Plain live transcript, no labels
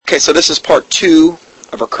Okay, so this is part 2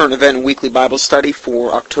 of our current event and weekly Bible study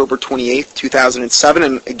for October 28th, 2007.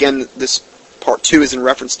 And again, this part 2 is in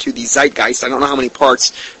reference to the Zeitgeist. I don't know how many parts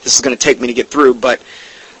this is going to take me to get through, but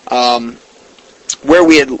where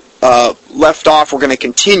we had left off, we're going to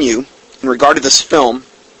continue in regard to this film.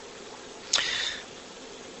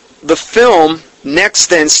 The film next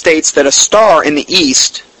then states that a star in the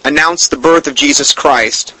east announced the birth of Jesus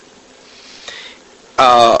Christ,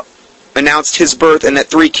 announced his birth, and that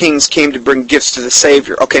 3 kings came to bring gifts to the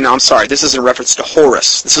Savior. Okay, no, I'm sorry. This is in reference to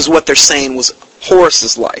Horus. This is what they're saying was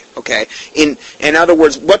Horus's life. Okay, in other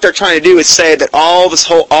words, what they're trying to do is say that all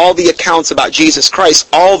the accounts about Jesus Christ,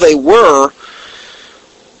 all they were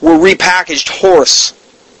repackaged Horus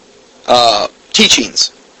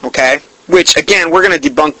teachings. Okay, which again, we're going to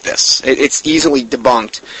debunk this. It's easily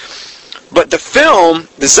debunked. But the film,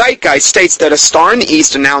 the Zeitgeist, states that a star in the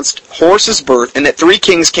east announced Horus's birth and that 3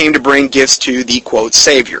 kings came to bring gifts to the, quote,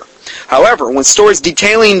 Savior. However, when stories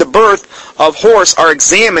detailing the birth of Horus are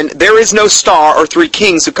examined, there is no star or 3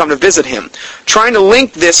 kings who come to visit him. Trying to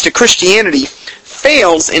link this to Christianity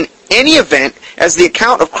fails in any event, as the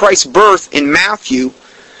account of Christ's birth in Matthew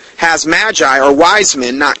has magi, or wise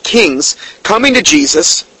men, not kings, coming to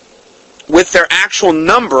Jesus with their actual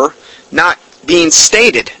number not being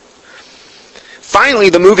stated. Finally,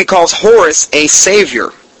 the movie calls Horus a savior.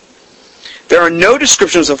 There are no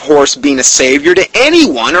descriptions of Horus being a savior to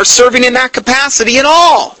anyone or serving in that capacity at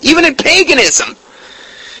all, even in paganism.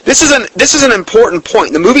 This is an important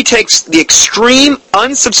point. The movie takes the extreme,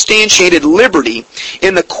 unsubstantiated liberty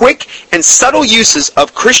in the quick and subtle uses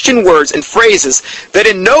of Christian words and phrases that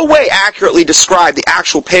in no way accurately describe the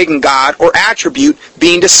actual pagan god or attribute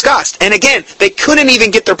being discussed. And again, they couldn't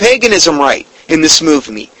even get their paganism right in this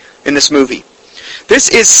movie. This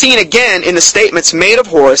is seen again in the statements made of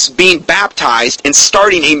Horus being baptized and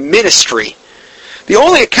starting a ministry. The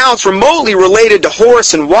only accounts remotely related to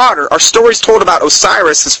Horus and water are stories told about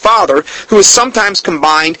Osiris, his father, who is sometimes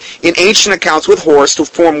combined in ancient accounts with Horus to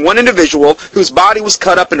form one individual whose body was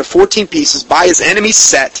cut up into 14 pieces by his enemy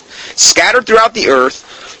Set, scattered throughout the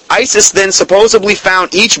earth. Isis then supposedly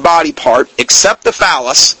found each body part, except the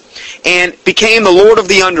phallus, and became the lord of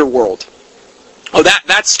the underworld. Oh,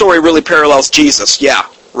 that story really parallels Jesus. Yeah,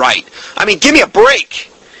 right. I mean, give me a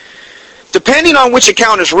break. Depending on which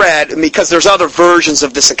account is read, because there's other versions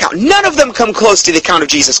of this account, none of them come close to the account of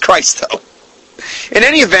Jesus Christ, though. In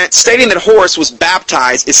any event, stating that Horus was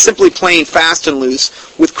baptized is simply playing fast and loose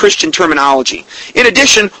with Christian terminology. In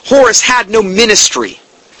addition, Horus had no ministry.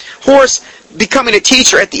 Horus becoming a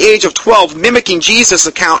teacher at the age of 12, mimicking Jesus'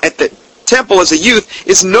 account at the temple as a youth,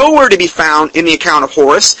 is nowhere to be found in the account of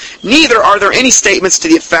Horus. Neither are there any statements to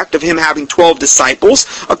the effect of him having 12 disciples.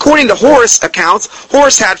 According to Horus accounts,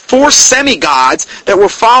 Horus had 4 semi-gods that were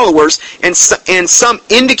followers and some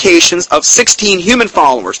indications of 16 human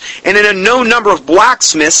followers, and an unknown number of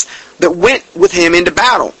blacksmiths that went with him into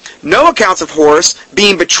battle. No accounts of Horus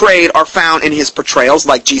being betrayed are found in his portrayals,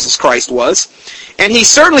 like Jesus Christ was, and he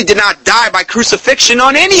certainly did not die by crucifixion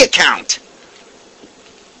on any account.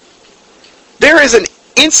 There is an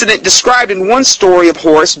incident described in one story of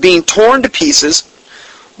Horus being torn to pieces,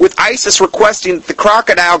 with Isis requesting that the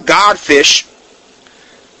crocodile godfish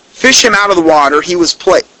fish him out of the water he was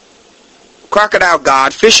placed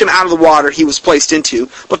into.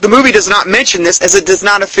 But the movie does not mention this, as it does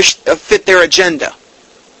not fit their agenda.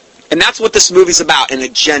 And that's what this movie's about, an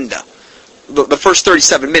agenda. The first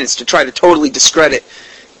 37 minutes, to try to totally discredit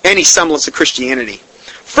any semblance of Christianity.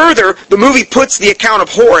 Further, the movie puts the account of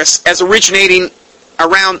Horus as originating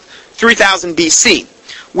around 3000 BC,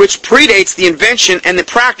 which predates the invention and the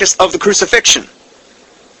practice of the crucifixion.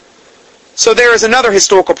 So there is another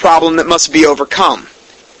historical problem that must be overcome.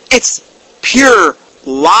 It's pure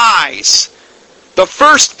lies. The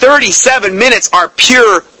first 37 minutes are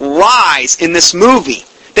pure lies in this movie.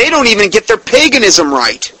 They don't even get their paganism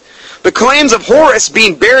right. The claims of Horus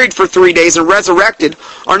being buried for 3 days and resurrected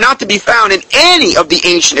are not to be found in any of the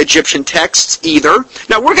ancient Egyptian texts either.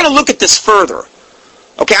 Now, we're going to look at this further.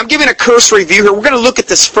 Okay, I'm giving a cursory view here. We're going to look at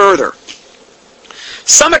this further.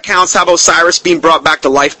 Some accounts have Osiris being brought back to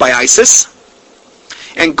life by Isis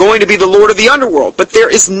and going to be the lord of the underworld. But there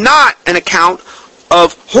is not an account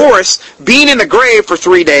of Horus being in the grave for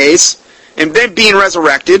 3 days and then being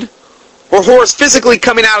resurrected, or Horus physically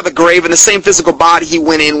coming out of the grave in the same physical body he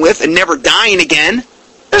went in with and never dying again.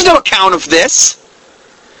 There's no account of this.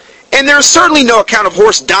 And there's certainly no account of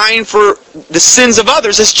Horus dying for the sins of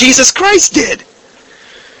others as Jesus Christ did.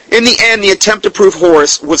 In the end, the attempt to prove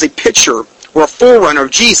Horus was a picture or a forerunner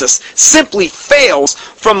of Jesus, simply fails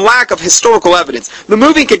from lack of historical evidence. The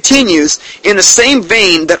movie continues in the same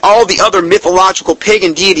vein that all the other mythological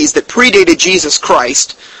pagan deities that predated Jesus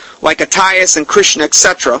Christ, like Attius and Krishna,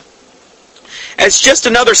 etc., as just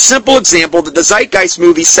another simple example that the Zeitgeist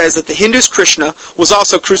movie says that the Hindu's Krishna was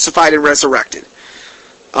also crucified and resurrected.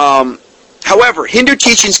 However, Hindu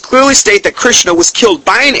teachings clearly state that Krishna was killed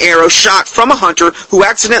by an arrow shot from a hunter who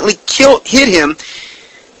accidentally hit him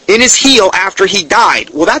in his heel after he died.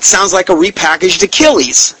 Well, that sounds like a repackaged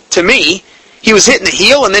Achilles to me. He was hit in the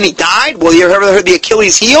heel and then he died? Well, you ever heard the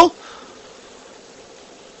Achilles heel?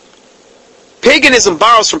 Paganism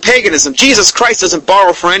borrows from paganism. Jesus Christ doesn't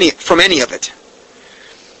borrow from any of it.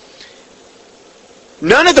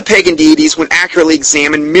 None of the pagan deities, when accurately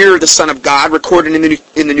examined, mirror the Son of God recorded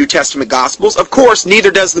in the New Testament Gospels. Of course, neither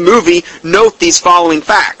does the movie note these following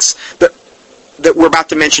facts that we're about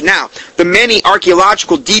to mention now. The many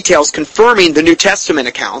archaeological details confirming the New Testament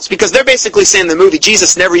accounts, because they're basically saying in the movie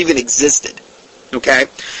Jesus never even existed. Okay?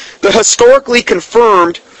 The historically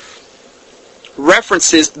confirmed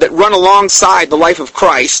references that run alongside the life of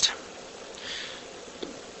Christ.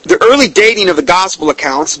 The early dating of the Gospel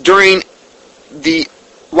accounts during the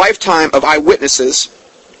lifetime of eyewitnesses,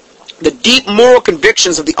 the deep moral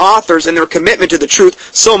convictions of the authors and their commitment to the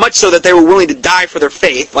truth, so much so that they were willing to die for their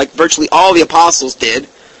faith, like virtually all the apostles did.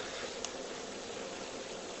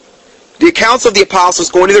 The accounts of the apostles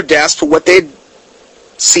going to their deaths for what they'd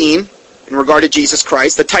seen in regard to Jesus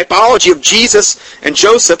Christ, the typology of Jesus and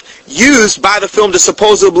Joseph used by the film to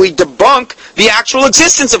supposedly debunk the actual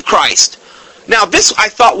existence of Christ. Now, this I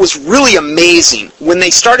thought was really amazing when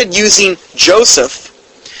they started using Joseph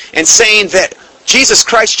and saying that Jesus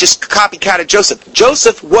Christ just copycatted Joseph.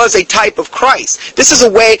 Joseph was a type of Christ. This is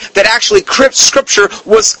a way that actually Scripture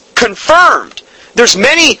was confirmed. There's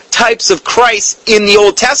many types of Christ in the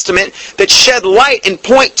Old Testament that shed light and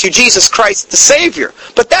point to Jesus Christ the Savior.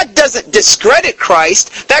 But that doesn't discredit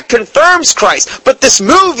Christ. That confirms Christ. But this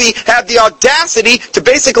movie had the audacity to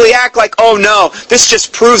basically act like, oh no, this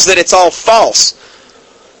just proves that it's all false.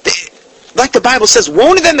 Like the Bible says,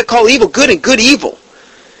 woe to them that call evil good and good evil.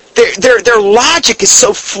 Their logic is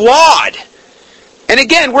so flawed. And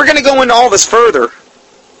again, we're going to go into all this further.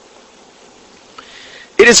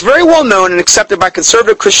 It is very well known and accepted by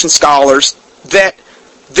conservative Christian scholars that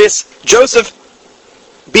this Joseph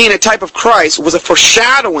being a type of Christ was a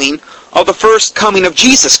foreshadowing of the first coming of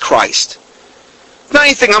Jesus Christ. It's not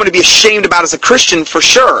anything I'm going to be ashamed about as a Christian for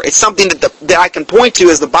sure. It's something that I can point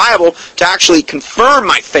to as the Bible to actually confirm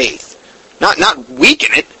my faith, not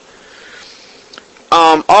weaken it.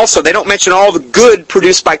 Also, they don't mention all the good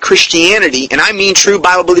produced by Christianity, and I mean true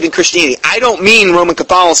Bible-believing Christianity. I don't mean Roman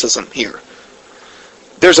Catholicism here.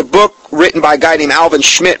 There's a book written by a guy named Alvin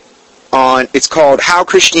Schmidt it's called How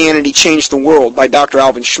Christianity Changed the World by Dr.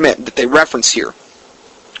 Alvin Schmidt that they reference here.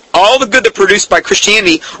 All the good that produced by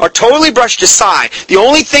Christianity are totally brushed aside. The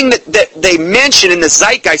only thing that they mention in the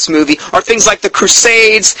Zeitgeist movie are things like the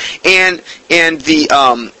Crusades and the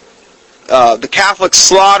Catholic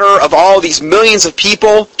slaughter of all these millions of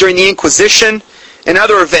people during the Inquisition and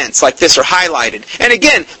other events like this are highlighted. And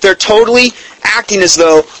again, they're totally acting as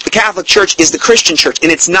though the Catholic Church is the Christian Church,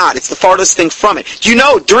 and it's not. It's the farthest thing from it. Do you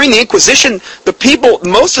know, during the Inquisition,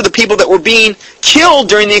 most of the people that were being killed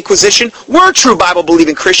during the Inquisition were true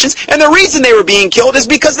Bible-believing Christians, and the reason they were being killed is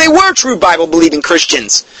because they were true Bible-believing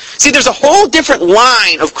Christians. See, there's a whole different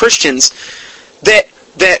line of Christians that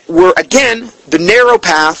were, again, the narrow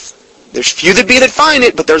path. There's few that be that find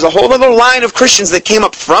it, but there's a whole other line of Christians that came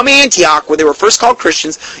up from Antioch, where they were first called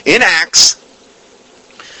Christians, in Acts,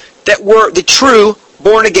 that were the true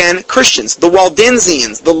born-again Christians. The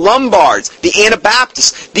Waldensians, the Lombards, the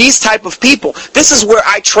Anabaptists, these type of people. This is where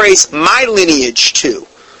I trace my lineage to.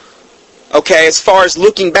 Okay, as far as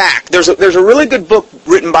looking back. There's a really good book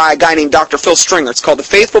written by a guy named Dr. Phil Stringer. It's called The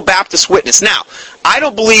Faithful Baptist Witness. Now, I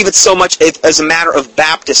don't believe it's so much as a matter of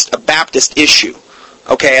a Baptist issue.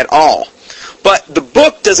 Okay, at all. But the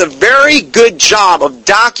book does a very good job of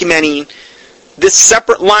documenting this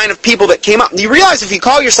separate line of people that came up. You realize if you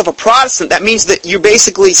call yourself a Protestant, that means that you're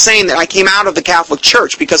basically saying that I came out of the Catholic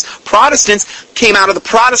Church, because Protestants came out of the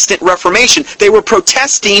Protestant Reformation. They were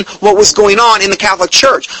protesting what was going on in the Catholic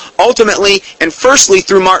Church. Ultimately, and firstly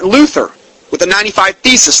through Martin Luther, with the 95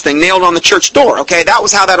 Thesis thing nailed on the church door. Okay, that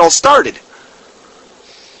was how that all started.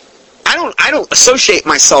 I don't associate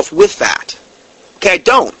myself with that. Okay, I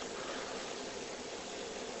don't.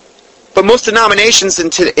 But most denominations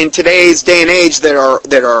in today's day and age that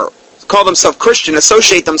are call themselves Christian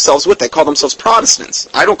associate themselves with. They call themselves Protestants.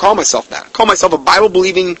 I don't call myself that. I call myself a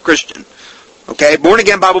Bible-believing Christian. Okay,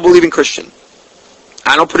 born-again Bible-believing Christian.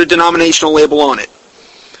 I don't put a denominational label on it.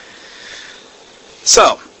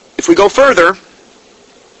 So, if we go further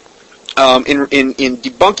in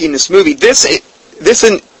debunking this movie, this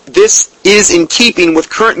is in keeping with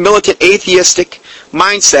current militant atheistic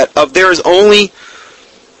mindset of there is only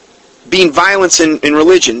being violence in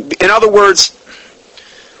religion. In other words,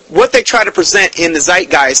 what they try to present in the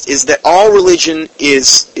zeitgeist is that all religion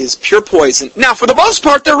is pure poison. Now, for the most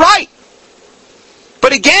part, they're right.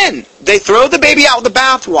 But again, they throw the baby out with the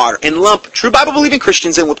bathwater and lump true Bible-believing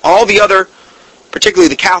Christians in with all the other, particularly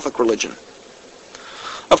the Catholic religion.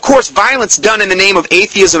 Of course, violence done in the name of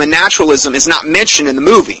atheism and naturalism is not mentioned in the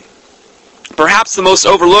movie. Perhaps the most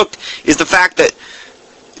overlooked is the fact that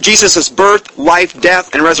Jesus' birth, life,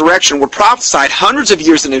 death, and resurrection were prophesied hundreds of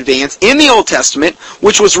years in advance in the Old Testament,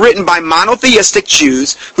 which was written by monotheistic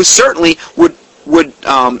Jews who certainly would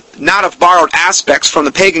not have borrowed aspects from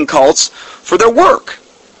the pagan cults for their work.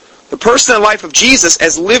 The person and life of Jesus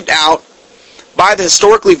as lived out by the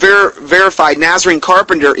historically verified Nazarene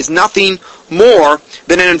carpenter is nothing more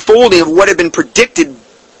than an unfolding of what had been predicted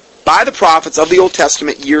by the prophets of the Old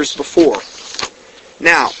Testament years before.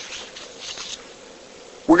 Now,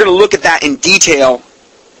 we're going to look at that in detail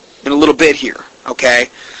in a little bit here, okay,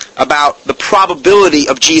 about the probability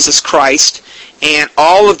of Jesus Christ and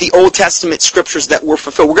all of the Old Testament scriptures that were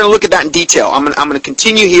fulfilled. We're going to look at that in detail. I'm going to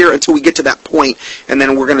continue here until we get to that point, and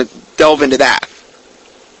then we're going to delve into that.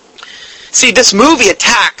 See, this movie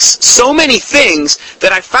attacks so many things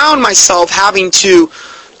that I found myself having to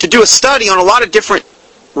do a study on a lot of different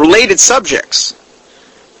related subjects.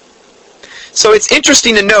 So it's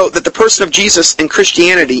interesting to note that the person of Jesus and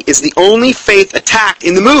Christianity is the only faith attacked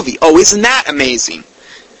in the movie. Oh, isn't that amazing?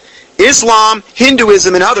 Islam,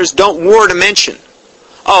 Hinduism, and others don't warrant a mention.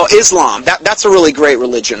 Oh, Islam, that's a really great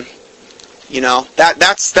religion. You know,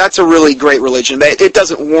 that's a really great religion. It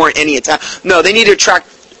doesn't warrant any attack. No, they need to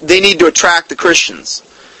attract the Christians.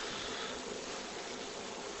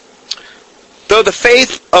 Though the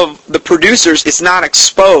faith of the producers is not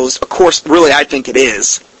exposed, of course, really I think it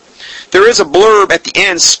is, there is a blurb at the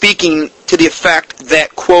end speaking to the effect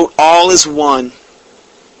that, quote, all is one,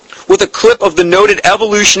 with a clip of the noted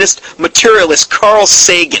evolutionist materialist Carl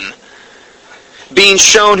Sagan being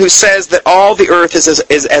shown, who says that all the earth is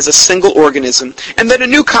as a single organism, and that a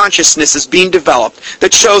new consciousness is being developed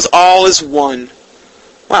that shows all is one.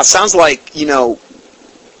 Wow, sounds like,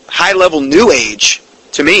 high-level New Age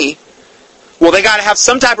to me. Well, they got to have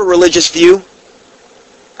some type of religious view.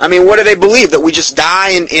 I mean, what do they believe? That we just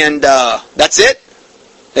die and that's it?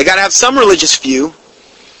 They got to have some religious view.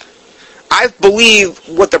 I believe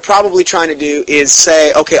what they're probably trying to do is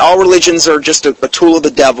say, okay, all religions are just a tool of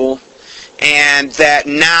the devil, and that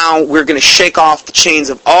now we're going to shake off the chains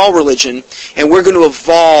of all religion, and we're going to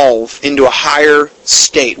evolve into a higher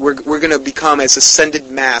state. We're going to become as ascended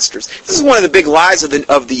masters. This is one of the big lies of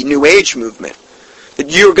the New Age movement. That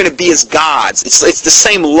you're going to be as gods. It's the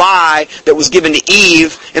same lie that was given to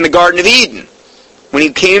Eve in the Garden of Eden. When he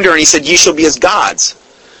came to her and he said, "You shall be as gods."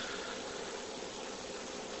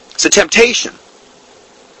 It's a temptation.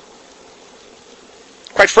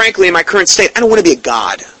 Quite frankly, in my current state, I don't want to be a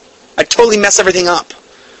god. I'd totally mess everything up.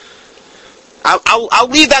 I'll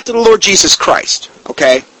leave that to the Lord Jesus Christ,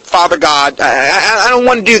 okay? Father God, I don't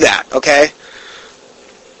want to do that, okay?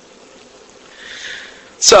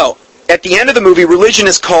 So, at the end of the movie, religion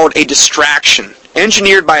is called a distraction,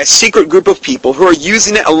 engineered by a secret group of people who are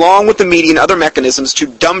using it along with the media and other mechanisms to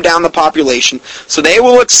dumb down the population so they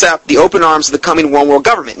will accept the open arms of the coming one world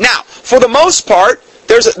government. Now, for the most part,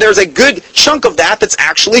 there's a good chunk of that's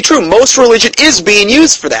actually true. Most religion is being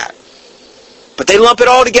used for that. But they lump it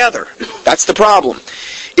all together. That's the problem.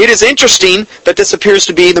 It is interesting that this appears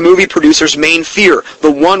to be the movie producer's main fear,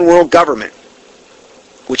 the one world government,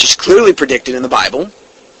 which is clearly predicted in the Bible.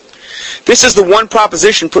 This is the one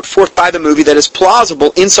proposition put forth by the movie that is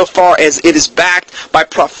plausible insofar as it is backed by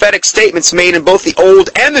prophetic statements made in both the Old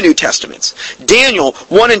and the New Testaments. Daniel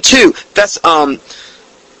 1 and 2, that's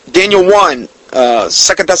Daniel 1,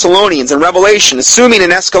 2 Thessalonians, and Revelation, assuming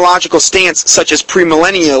an eschatological stance such as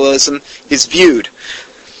premillennialism is viewed.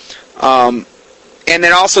 And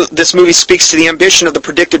then also this movie speaks to the ambition of the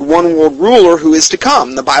predicted one world ruler who is to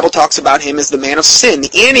come. The Bible talks about him as the man of sin,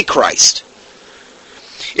 the Antichrist.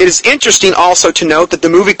 It is interesting also to note that the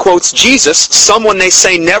movie quotes Jesus, someone they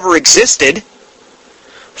say never existed,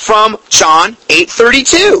 from John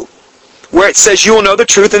 8:32, where it says, "You will know the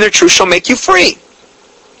truth, and the truth shall make you free."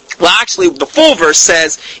 Well, actually, the full verse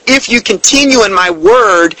says, "If you continue in my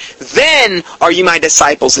word, then are you my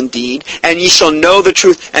disciples indeed, and ye shall know the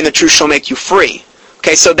truth, and the truth shall make you free."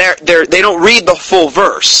 Okay, so they don't read the full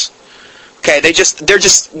verse. Okay, they're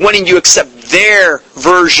just wanting you to accept their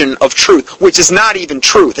version of truth, which is not even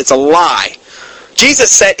truth. It's a lie.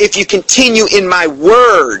 Jesus said, if you continue in my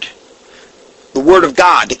word, the word of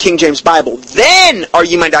God, the King James Bible, then are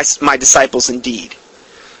you my disciples indeed.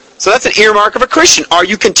 So that's an earmark of a Christian. Are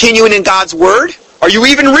you continuing in God's word? Are you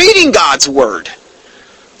even reading God's word?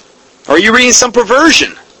 Or are you reading some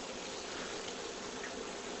perversion?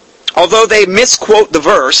 Although they misquote the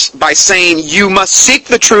verse by saying, you must seek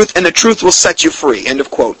the truth and the truth will set you free. End of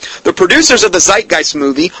quote. The producers of the Zeitgeist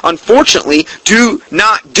movie, unfortunately, do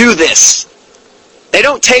not do this. They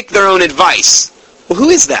don't take their own advice. Well, who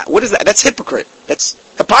is that? What is that? That's hypocrite. That's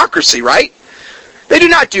hypocrisy, right? They do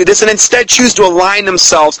not do this and instead choose to align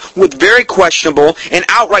themselves with very questionable and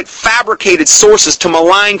outright fabricated sources to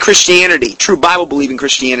malign Christianity, true Bible-believing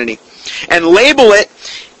Christianity, and label it.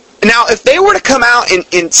 Now, if they were to come out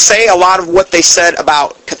and say a lot of what they said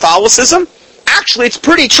about Catholicism, actually it's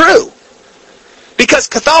pretty true. Because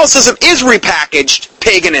Catholicism is repackaged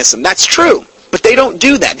paganism. That's true. But they don't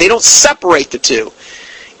do that. They don't separate the two.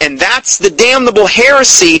 And that's the damnable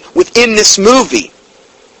heresy within this movie.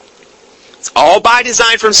 It's all by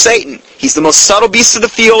design from Satan. He's the most subtle beast of the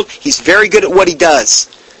field. He's very good at what he does.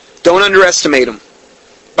 Don't underestimate him.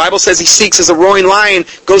 The Bible says he seeks as a roaring lion,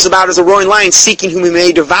 goes about as a roaring lion, seeking whom he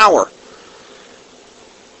may devour.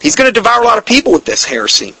 He's going to devour a lot of people with this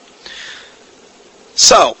heresy.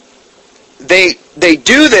 So, they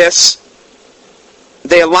do this.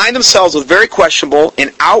 They align themselves with very questionable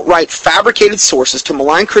and outright fabricated sources to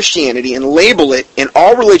malign Christianity and label it in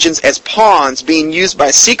all religions as pawns being used by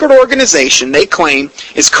a secret organization they claim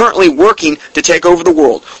is currently working to take over the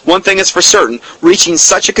world. One thing is for certain, reaching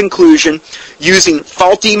such a conclusion using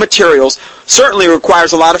faulty materials certainly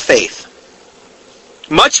requires a lot of faith.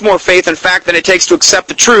 Much more faith, in fact, than it takes to accept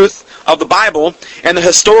the truth of the Bible and the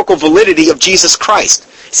historical validity of Jesus Christ.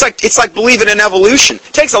 It's like believing in evolution.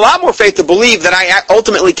 It takes a lot more faith to believe that I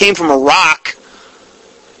ultimately came from a rock.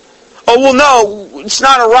 Oh, well, no, it's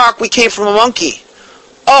not a rock. We came from a monkey.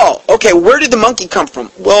 Oh, okay, where did the monkey come from?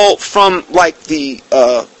 Well, from, like, the,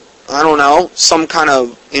 I don't know, some kind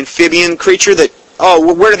of amphibian creature that, oh,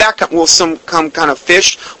 well, where did that come from? Well, some kind of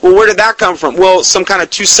fish. Well, where did that come from? Well, some kind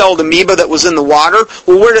of two-celled amoeba that was in the water.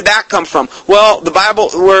 Well, where did that come from? Well, the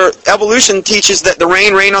Bible, where evolution teaches that the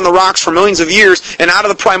rain rained on the rocks for millions of years, and out of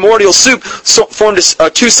the primordial soup formed a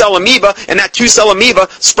two-cell amoeba, and that two-cell amoeba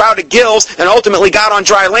sprouted gills and ultimately got on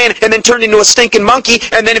dry land and then turned into a stinking monkey,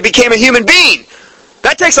 and then it became a human being.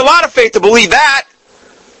 That takes a lot of faith to believe that.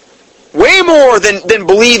 Way more than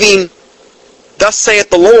believing, thus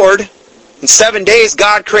saith the Lord. In 7 days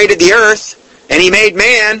God created the earth, and He made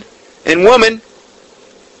man and woman,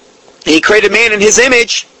 and He created man in His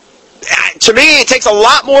image. To me, it takes a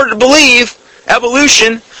lot more to believe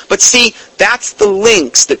evolution, but see, that's the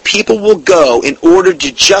lengths that people will go in order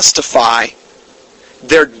to justify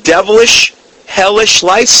their devilish, hellish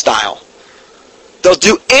lifestyle. They'll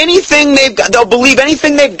do anything they'll believe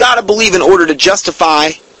anything they've got to believe in order to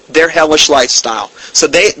justify their hellish lifestyle. So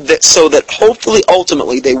that hopefully,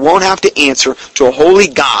 ultimately, they won't have to answer to a holy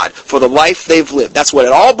God for the life they've lived. That's what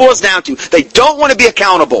it all boils down to. They don't want to be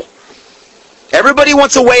accountable. Everybody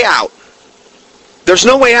wants a way out. There's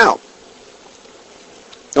no way out.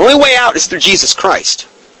 The only way out is through Jesus Christ.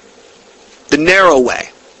 The narrow way,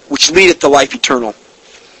 which leadeth to life eternal.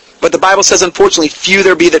 But the Bible says, unfortunately, few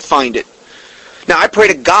there be that find it. Now, I pray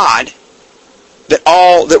to God that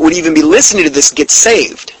all that would even be listening to this get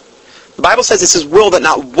saved. The Bible says it's His will that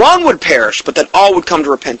not one would perish, but that all would come to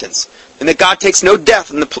repentance. And that God takes no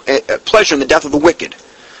death in the pleasure in the death of the wicked.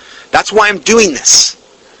 That's why I'm doing this.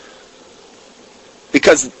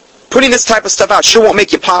 Because putting this type of stuff out sure won't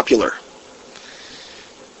make you popular.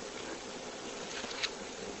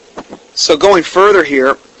 So going further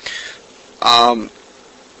here,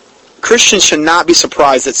 Christians should not be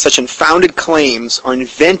surprised that such unfounded claims are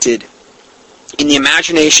invented in the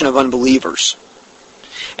imagination of unbelievers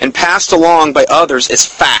and passed along by others as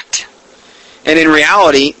fact. And in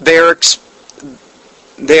reality, they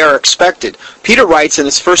are expected. Peter writes in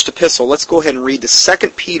his first epistle, let's go ahead and read this,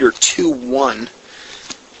 2 Peter 2:1.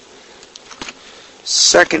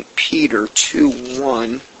 2 Peter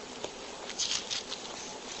 2:1.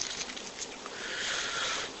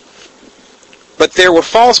 But there were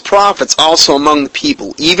false prophets also among the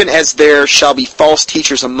people, even as there shall be false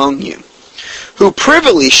teachers among you, who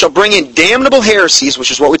privily shall bring in damnable heresies, which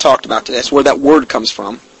is what we talked about today. That's where that word comes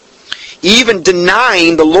from. Even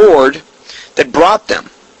denying the Lord that brought them,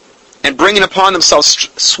 and bringing upon themselves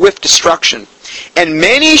swift destruction. And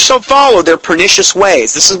many shall follow their pernicious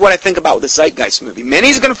ways. This is what I think about with the Zeitgeist movie. Many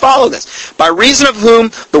is going to follow this, by reason of whom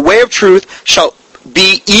the way of truth shall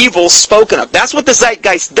be evil spoken of. That's what the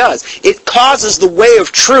zeitgeist does. It causes the way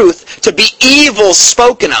of truth to be evil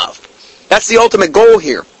spoken of. That's the ultimate goal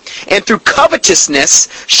here. And through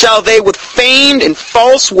covetousness shall they with feigned and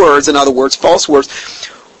false words, in other words, false words,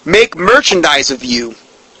 make merchandise of you,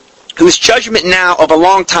 whose judgment now of a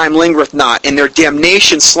long time lingereth not, and their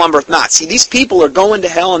damnation slumbereth not. See, these people are going to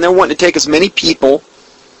hell, and they're wanting to take as many people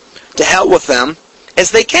to hell with them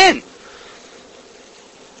as they can.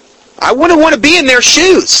 I wouldn't want to be in their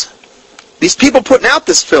shoes. These people putting out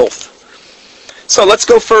this filth. So let's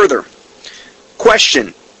go further.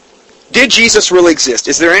 Question. Did Jesus really exist?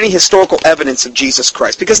 Is there any historical evidence of Jesus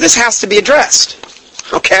Christ? Because this has to be addressed.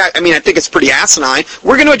 Okay, I mean, I think it's pretty asinine.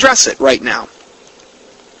 We're going to address it right now.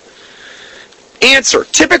 Answer.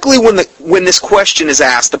 Typically when this question is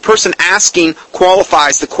asked, the person asking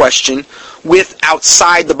qualifies the question with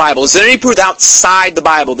outside the Bible. Is there any proof outside the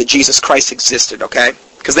Bible that Jesus Christ existed, okay?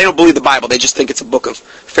 Because they don't believe the Bible. They just think it's a book of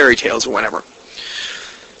fairy tales or whatever.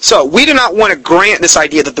 So, we do not want to grant this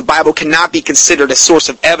idea that the Bible cannot be considered a source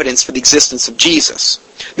of evidence for the existence of Jesus.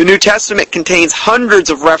 The New Testament contains hundreds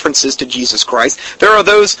of references to Jesus Christ. There are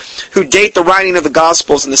those who date the writing of the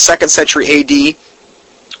Gospels in the 2nd century A.D.,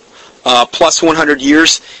 plus 100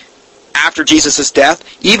 years after Jesus' death.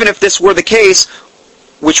 Even if this were the case,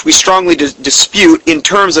 which we strongly dispute, in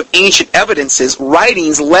terms of ancient evidences,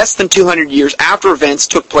 writings less than 200 years after events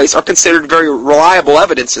took place are considered very reliable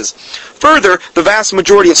evidences. Further, the vast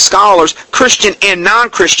majority of scholars, Christian and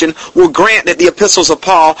non-Christian, will grant that the epistles of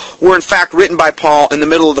Paul were in fact written by Paul in the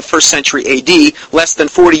middle of the 1st century A.D., less than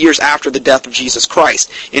 40 years after the death of Jesus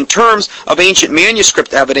Christ. In terms of ancient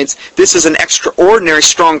manuscript evidence, this is an extraordinary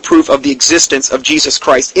strong proof of the existence of Jesus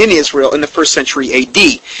Christ in Israel in the 1st century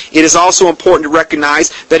A.D. It is also important to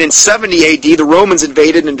recognize that in 70 A.D. the Romans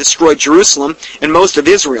invaded and destroyed Jerusalem and most of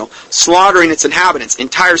Israel, slaughtering its inhabitants.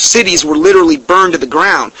 Entire cities were literally burned to the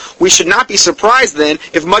ground. We should not be surprised then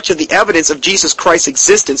if much of the evidence of Jesus Christ's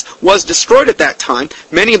existence was destroyed at that time.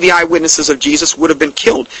 Many of the eyewitnesses of Jesus would have been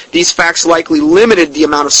killed. These facts likely limited the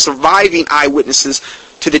amount of surviving eyewitnesses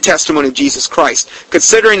to the testimony of Jesus Christ.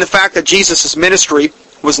 Considering the fact that Jesus' ministry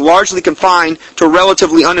was largely confined to a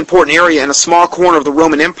relatively unimportant area in a small corner of the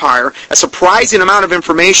Roman Empire, a surprising amount of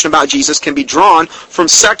information about Jesus can be drawn from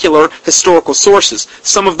secular historical sources.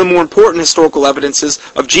 Some of the more important historical evidences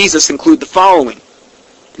of Jesus include the following.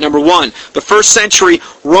 Number 1, the 1st century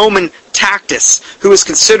Roman Tacitus, who is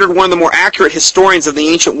considered one of the more accurate historians of the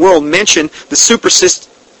ancient world, mentioned the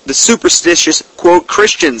superstitious, quote,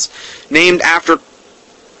 Christians, named after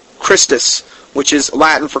Christus, which is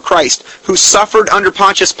Latin for Christ, who suffered under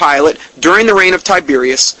Pontius Pilate during the reign of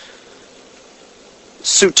Tiberius.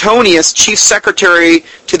 Suetonius, chief secretary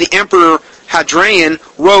to the Emperor Hadrian,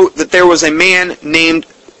 wrote that there was a man named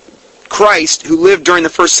Christ who lived during the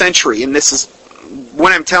 1st century, and this is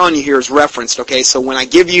what I'm telling you here is referenced, okay? So when I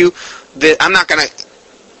give you I'm not going to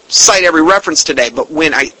cite every reference today, but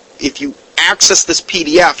if you access this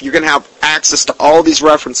PDF, you're going to have access to all these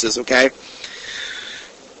references, okay?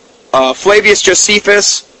 Flavius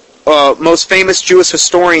Josephus, most famous Jewish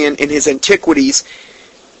historian in his Antiquities.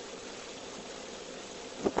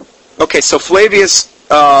 Okay, so Flavius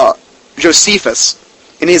Josephus,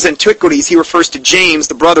 in his Antiquities, he refers to James,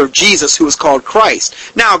 the brother of Jesus, who was called Christ.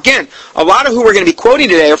 Now, again, a lot of who we're going to be quoting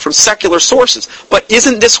today are from secular sources. But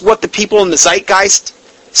isn't this what the people in the zeitgeist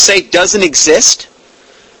say doesn't exist?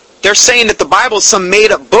 They're saying that the Bible is some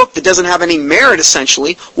made-up book that doesn't have any merit,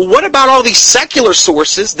 essentially. Well, what about all these secular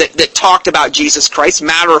sources that talked about Jesus Christ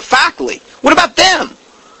matter-of-factly? What about them?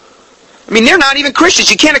 I mean, they're not even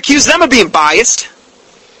Christians. You can't accuse them of being biased.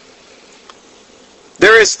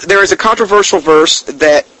 There is a controversial verse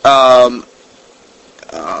that,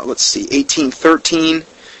 let's see, 18:13,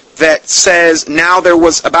 that says, Now there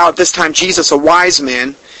was about this time Jesus a wise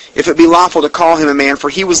man, if it be lawful to call him a man, for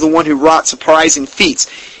he was the one who wrought surprising feats.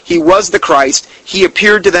 He was the Christ. He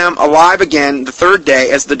appeared to them alive again the 3rd day,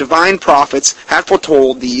 as the divine prophets had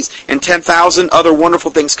foretold these, and 10,000 other wonderful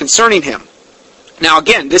things concerning him. Now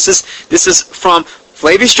again, this is from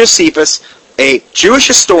Flavius Josephus, a Jewish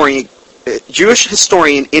historian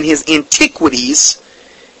in his Antiquities.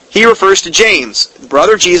 He refers to James, the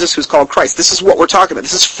brother of Jesus, who's called Christ. This is what we're talking about.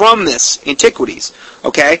 This is from this Antiquities.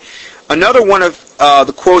 Okay? Another one of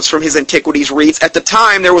the quotes from his Antiquities reads, At the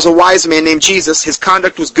time there was a wise man named Jesus. His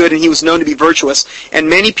conduct was good, and he was known to be virtuous. And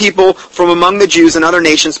many people from among the Jews and other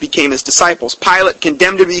nations became his disciples. Pilate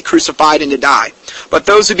condemned him to be crucified and to die. But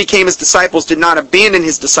those who became his disciples did not abandon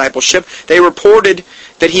his discipleship. They reported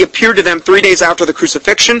that he appeared to them 3 days after the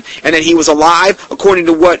crucifixion, and that he was alive, according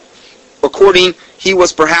he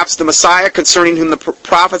was perhaps the Messiah, concerning whom the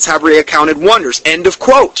prophets have recounted wonders. End of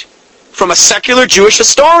quote. from a secular Jewish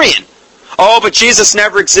historian. Oh, but Jesus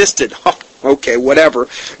never existed. Oh, okay, whatever.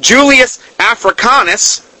 Julius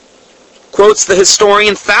Africanus quotes the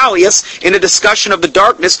historian Thalius in a discussion of the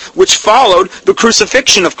darkness which followed the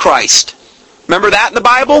crucifixion of Christ. Remember that in the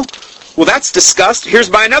Bible? Well, that's discussed. Here's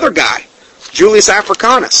by another guy, Julius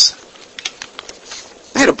Africanus.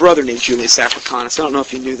 I had a brother named Julius Africanus. I don't know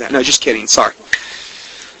if you knew that. No, just kidding. Sorry.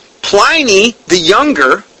 Pliny the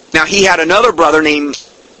Younger. Now, he had another brother named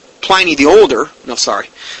Pliny the Older. No, sorry.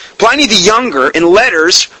 Pliny the Younger, in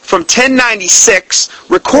letters from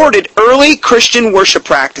 1096, recorded early Christian worship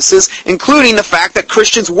practices, including the fact that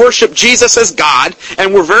Christians worship Jesus as God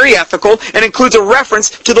and were very ethical, and includes a reference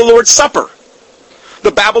to the Lord's Supper.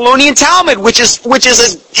 The Babylonian Talmud, which is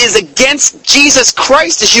as against Jesus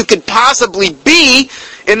Christ as you could possibly be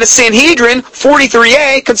in the Sanhedrin,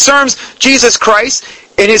 43a, concerns Jesus Christ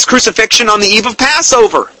and his crucifixion on the eve of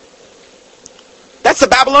Passover. That's the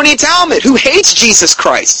Babylonian Talmud, who hates Jesus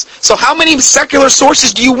Christ. So how many secular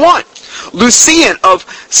sources do you want? Lucian of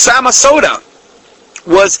Samosata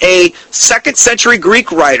was a 2nd century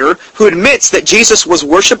Greek writer who admits that Jesus was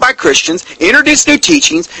worshipped by Christians, introduced new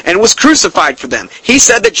teachings, and was crucified for them. He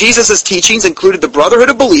said that Jesus' teachings included the brotherhood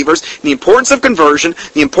of believers, the importance of conversion,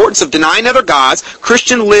 the importance of denying other gods.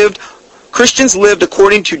 Christians lived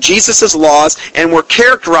according to Jesus' laws and were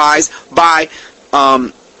characterized by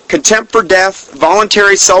contempt for death,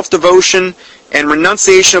 voluntary self-devotion, and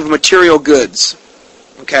renunciation of material goods.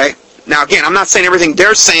 Okay? Now again, I'm not saying everything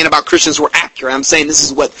they're saying about Christians were accurate. I'm saying this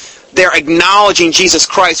is what they're acknowledging. Jesus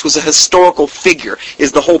Christ was a historical figure,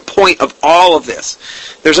 is the whole point of all of this.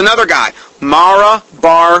 There's another guy, Mara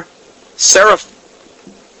bar Serapion,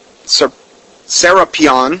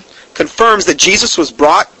 confirms that Jesus was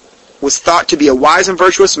thought to be a wise and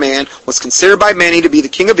virtuous man, was considered by many to be the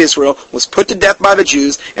king of Israel, was put to death by the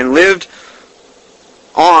Jews, and lived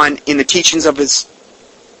on in the teachings of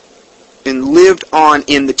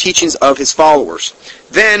his followers.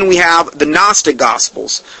 Then we have the Gnostic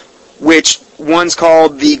Gospels, which one's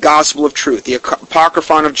called the Gospel of Truth, the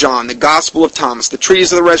Apocryphon of John, the Gospel of Thomas, the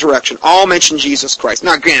Treatise of the Resurrection, all mention Jesus Christ.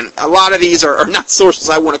 Now again, a lot of these are not sources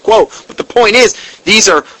I want to quote, but the point is, these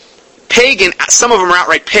are pagan, some of them are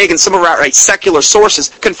outright pagan, some of them are outright secular sources,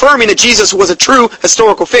 confirming that Jesus was a true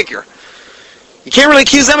historical figure. You can't really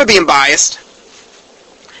accuse them of being biased.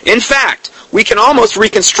 In fact, we can almost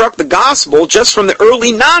reconstruct the gospel just from the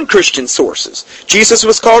early non-Christian sources. Jesus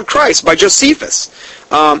was called Christ by Josephus.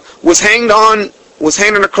 Was hanged on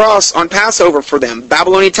a cross on Passover for them.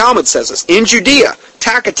 Babylonian Talmud says this. In Judea,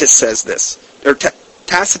 Tacitus says this. Or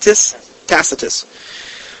Tacitus.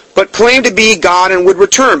 But claimed to be God and would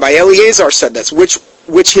return. By Eleazar said this, which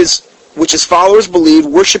his followers believed,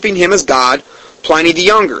 worshiping him as God, Pliny the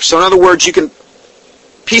Younger. So in other words, you can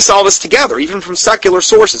piece all this together, even from secular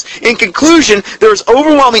sources. In conclusion, there is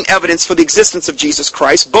overwhelming evidence for the existence of Jesus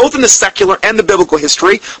Christ, both in the secular and the biblical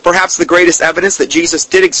history. Perhaps the greatest evidence that Jesus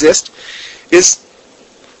did exist is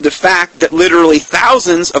the fact that literally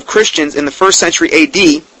thousands of Christians in the 1st century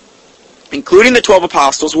AD, including the 12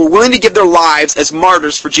 apostles, were willing to give their lives as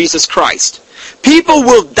martyrs for Jesus Christ. People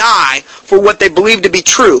will die for what they believe to be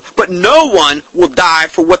true, but no one will die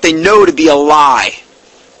for what they know to be a lie.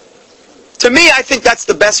 To me, I think that's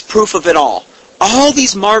the best proof of it all. All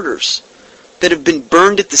these martyrs that have been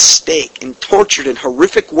burned at the stake and tortured in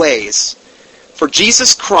horrific ways for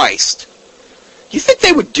Jesus Christ, you think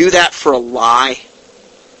they would do that for a lie?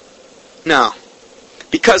 No.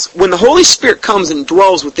 Because when the Holy Spirit comes and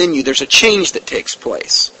dwells within you, there's a change that takes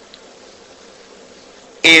place.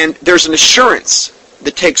 And there's an assurance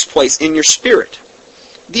that takes place in your spirit.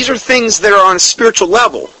 These are things that are on a spiritual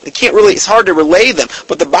level. It's hard to relay them,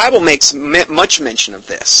 but the Bible makes much mention of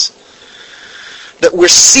this. That we're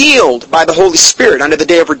sealed by the Holy Spirit unto the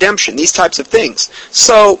day of redemption, these types of things.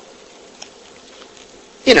 So,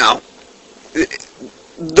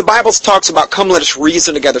 the Bible talks about, come let us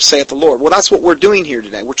reason together, saith the Lord. Well, that's what we're doing here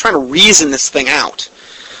today. We're trying to reason this thing out.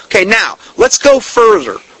 Okay, now, let's go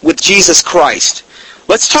further with Jesus Christ.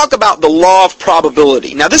 Let's talk about the law of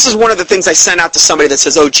probability. Now, this is one of the things I sent out to somebody that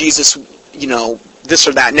says, oh, Jesus, this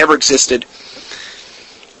or that never existed.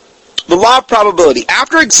 The law of probability.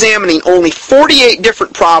 After examining only 48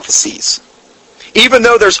 different prophecies, even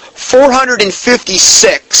though there's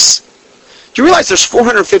 456, do you realize there's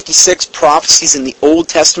 456 prophecies in the Old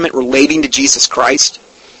Testament relating to Jesus Christ?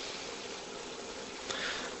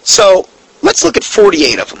 So, let's look at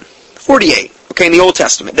 48 of them. 48, okay, in the Old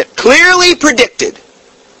Testament, that clearly predicted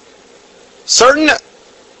certain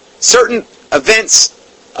events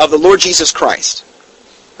of the Lord Jesus Christ.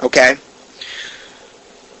 Okay?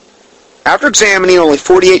 After examining only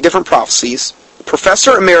 48 different prophecies,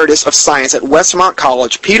 Professor Emeritus of Science at Westmont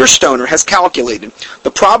College, Peter Stoner, has calculated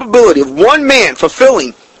the probability of one man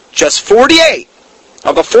fulfilling just 48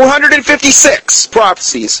 of the 456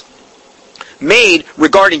 prophecies made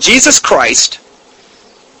regarding Jesus Christ.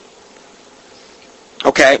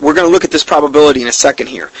 Okay, we're going to look at this probability in a second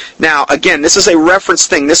here. Now, again, this is a reference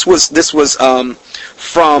thing. This was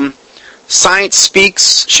from Science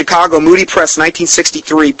Speaks, Chicago, Moody Press,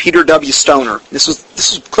 1963, Peter W. Stoner. This was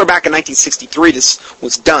clear back in 1963 this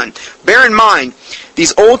was done. Bear in mind,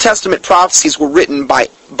 these Old Testament prophecies were written by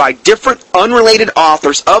different unrelated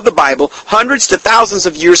authors of the Bible hundreds to thousands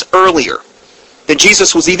of years earlier than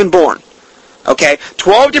Jesus was even born. Okay,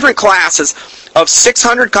 12 different classes of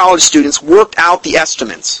 600 college students worked out the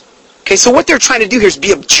estimates. Okay, so what they're trying to do here is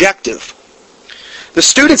be objective. The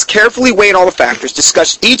students carefully weighed all the factors,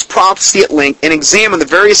 discussed each prophecy at length, and examined the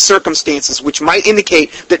various circumstances which might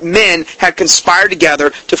indicate that men had conspired together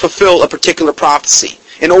to fulfill a particular prophecy.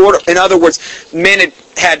 In other words, men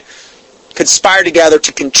had conspired together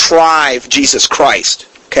to contrive Jesus Christ.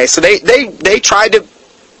 Okay, so they tried to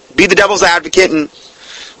be the devil's advocate and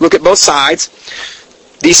look at both sides.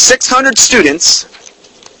 These 600 students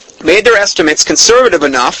made their estimates conservative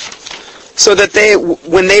enough so that they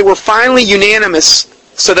were finally unanimous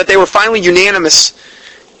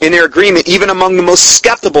in their agreement, even among the most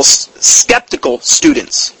skeptical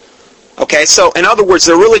students. Okay, so in other words,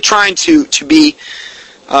 they're really trying to be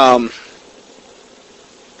err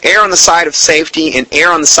on the side of safety and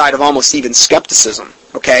err on the side of almost even skepticism.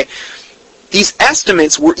 Okay. These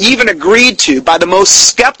estimates were even agreed to by the most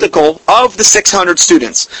skeptical of the 600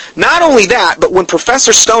 students. Not only that, but when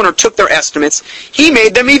Professor Stoner took their estimates, he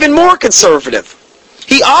made them even more conservative.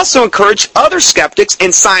 He also encouraged other skeptics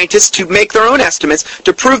and scientists to make their own estimates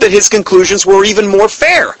to prove that his conclusions were even more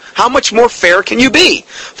fair. How much more fair can you be?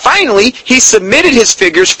 Finally, he submitted his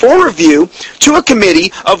figures for review to a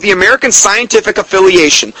committee of the American Scientific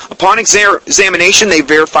Affiliation. Upon examination, they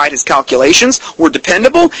verified his calculations were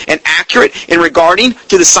dependable and accurate in regarding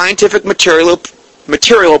to the scientific material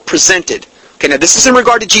presented. Okay, now this is in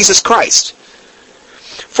regard to Jesus Christ.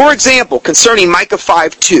 For example, concerning Micah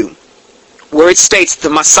 5:2, where it states the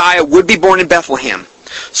Messiah would be born in Bethlehem,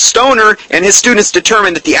 Stoner and his students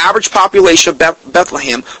determined that the average population of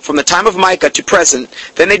Bethlehem from the time of Micah to present,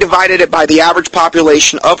 then they divided it by the average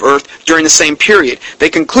population of Earth during the same period. They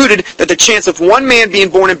concluded that the chance of one man being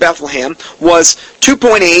born in Bethlehem was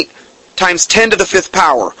 2.8 times 10 to the fifth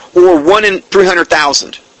power, or 1 in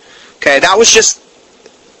 300,000. Okay,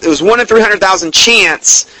 it was 1 in 300,000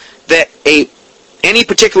 chance that any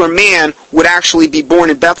particular man would actually be born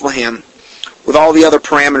in Bethlehem, with all the other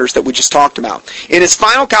parameters that we just talked about. In his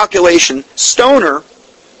final calculation,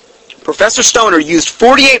 Professor Stoner used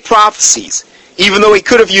 48 prophecies, even though he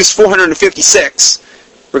could have used 456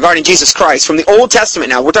 regarding Jesus Christ from the Old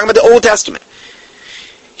Testament. Now, we're talking about the Old Testament.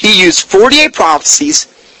 He used 48 prophecies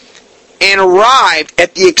and arrived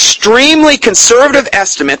at the extremely conservative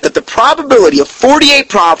estimate that the probability of 48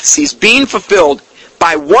 prophecies being fulfilled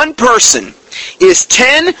by one person is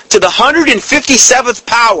 10 to the 157th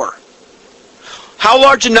power. How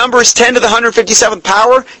large a number is 10 to the 157th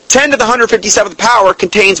power? 10 to the 157th power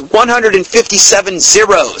contains 157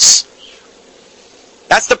 zeros.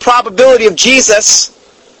 That's the probability of Jesus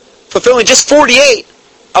fulfilling just 48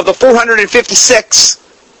 of the 456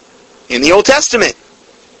 in the Old Testament.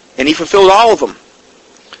 And he fulfilled all of them.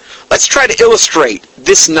 Let's try to illustrate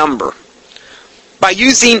this number by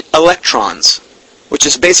using electrons, which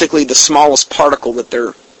is basically the smallest particle that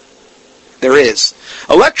there is.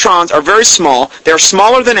 Electrons are very small. They're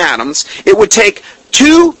smaller than atoms. It would take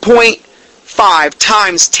 2.5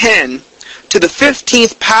 times 10 to the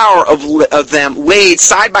 15th power of them laid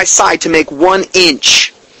side by side to make 1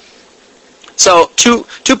 inch. So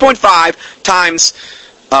 2.5 times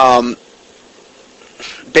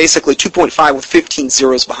basically 2.5 with 15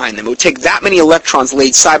 zeros behind them. It would take that many electrons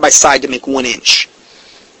laid side by side to make 1 inch.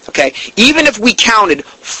 Okay? Even if we counted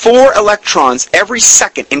 4 electrons every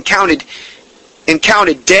second and counted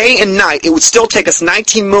day and night, it would still take us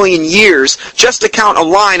 19 million years just to count a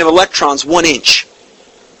line of electrons 1 inch.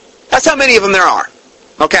 That's how many of them there are.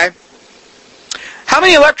 Okay? How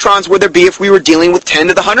many electrons would there be if we were dealing with 10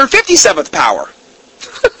 to the 157th power?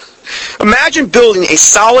 Imagine building a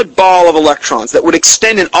solid ball of electrons that would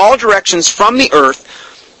extend in all directions from the Earth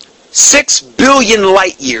 6 billion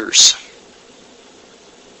light years.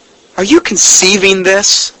 Are you conceiving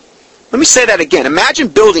this? Let me say that again. Imagine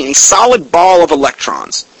building a solid ball of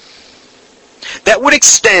electrons that would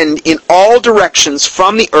extend in all directions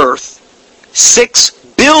from the Earth 6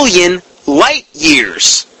 billion light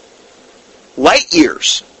years. Light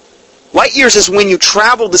years. Light years is when you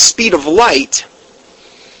travel the speed of light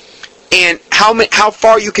And how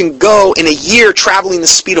far you can go in a year traveling the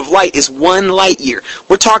speed of light is 1 light year.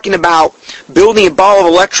 We're talking about building a ball of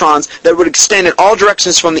electrons that would extend in all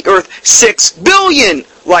directions from the Earth 6 billion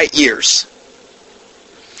light years.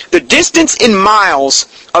 The distance in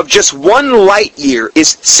miles of just 1 light year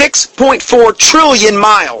is 6.4 trillion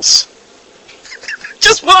miles.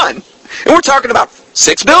 Just one. And we're talking about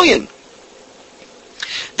 6 billion.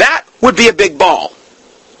 That would be a big ball.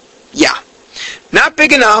 Yeah. Not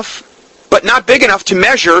big enough, but not big enough to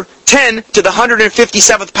measure 10 to the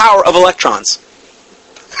 157th power of electrons.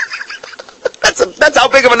 That's how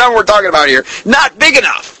big of a number we're talking about here. Not big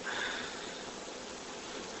enough.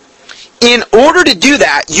 In order to do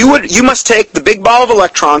that, you must take the big ball of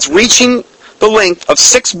electrons reaching the length of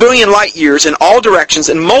 6 billion light years in all directions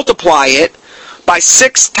and multiply it by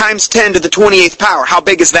 6 times 10 to the 28th power. How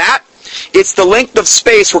big is that? It's the length of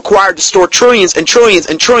space required to store trillions and trillions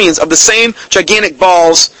and trillions of the same gigantic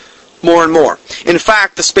balls more and more. In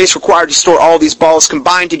fact, the space required to store all these balls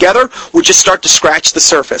combined together would just start to scratch the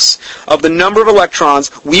surface of the number of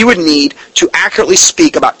electrons we would need to accurately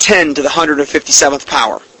speak about 10 to the 157th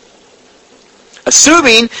power.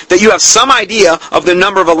 Assuming that you have some idea of the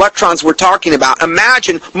number of electrons we're talking about,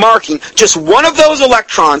 imagine marking just one of those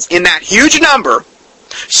electrons in that huge number,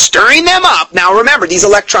 stirring them up. Now remember, these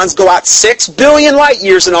electrons go out 6 billion light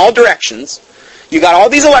years in all directions. You got all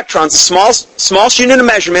these electrons, the smallest unit of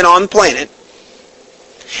measurement on the planet,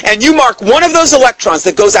 and you mark one of those electrons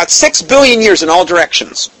that goes out 6 billion years in all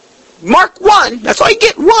directions. Mark one. That's all you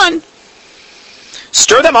get, one.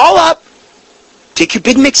 Stir them all up. Take your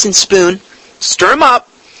big mixing spoon. Stir them up.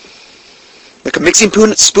 Like a mixing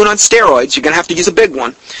spoon on steroids. You're going to have to use a big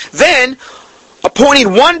one. Then,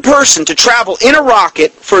 appointing one person to travel in a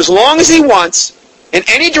rocket for as long as he wants in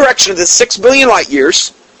any direction of the 6 billion light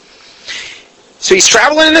years. So he's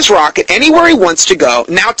traveling in this rocket anywhere he wants to go.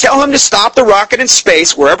 Now tell him to stop the rocket in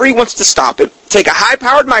space wherever he wants to stop it. Take a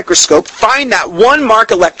high-powered microscope. Find that one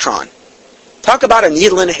mark electron. Talk about a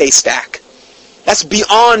needle in a haystack. That's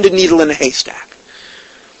beyond a needle in a haystack.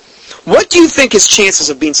 What do you think his chances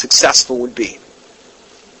of being successful would be?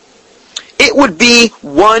 It would be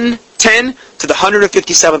 1/10 to the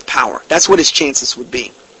 157th power. That's what his chances would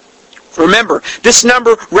be. Remember, this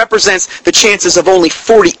number represents the chances of only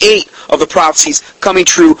 48 of the prophecies coming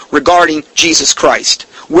true regarding Jesus Christ,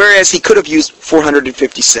 whereas he could have used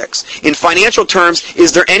 456. In financial terms,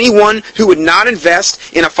 is there anyone who would not invest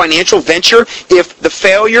in a financial venture if the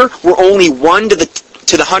failure were only 1 to the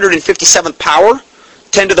 157th power?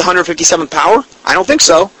 10 to the 157th power? I don't think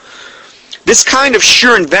so. This kind of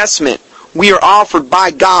sure investment we are offered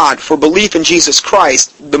by God for belief in Jesus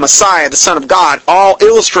Christ, the Messiah, the Son of God, all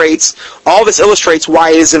this illustrates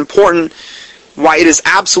why it is important, why it is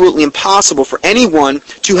absolutely impossible for anyone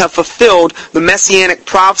to have fulfilled the messianic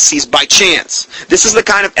prophecies by chance. This is the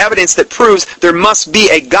kind of evidence that proves there must be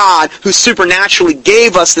a God who supernaturally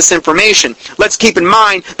gave us this information. Let's keep in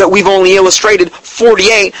mind that we've only illustrated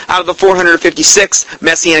 48 out of the 456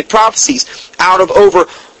 messianic prophecies. Out of over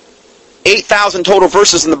 8,000 total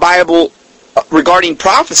verses in the Bible regarding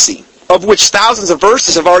prophecy, of which thousands of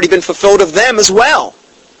verses have already been fulfilled of them as well.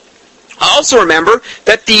 Also remember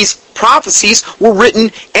that these prophecies were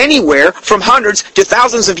written anywhere from hundreds to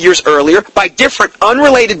thousands of years earlier by different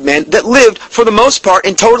unrelated men that lived for the most part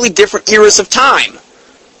in totally different eras of time.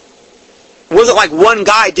 It wasn't like one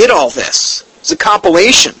guy did all this. It's a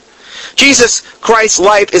compilation. Jesus Christ's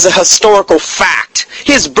life is a historical fact.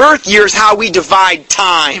 His birth year is how we divide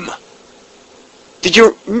time. Did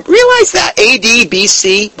you realize that? AD,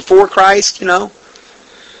 BC, before Christ, you know?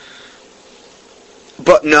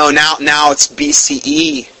 But no, now it's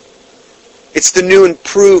BCE. It's the new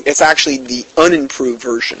improved, it's actually the unimproved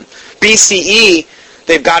version. BCE,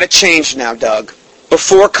 they've got it changed now, Doug.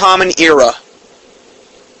 Before Common Era.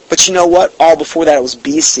 But you know what? All before that it was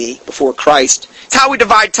BC, before Christ. It's how we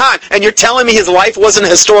divide time. And you're telling me his life wasn't a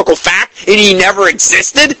historical fact and he never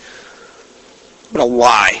existed? What a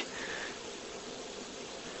lie.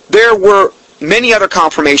 There were many other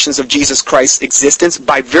confirmations of Jesus Christ's existence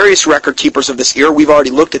by various record keepers of this era. We've already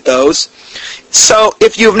looked at those. So,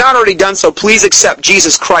 if you have not already done so, please accept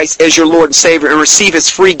Jesus Christ as your Lord and Savior and receive His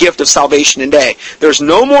free gift of salvation today. There's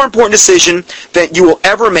no more important decision that you will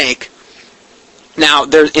ever make. Now,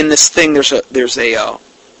 in this thing, there's a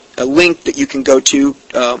link that you can go to.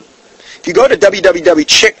 If you go to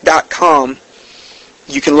www.chick.com,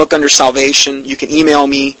 you can look under salvation. You can email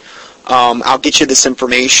me. I'll get you this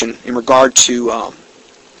information in regard to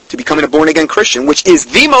becoming a born-again Christian, which is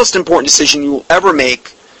the most important decision you will ever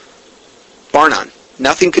make, bar none.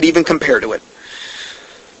 Nothing could even compare to it.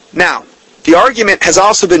 Now, The argument has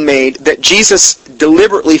also been made that Jesus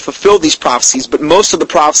deliberately fulfilled these prophecies, but most of the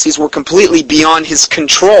prophecies were completely beyond his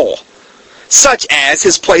control, such as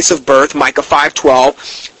his place of birth, Micah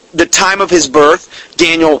 5:12, the time of his birth,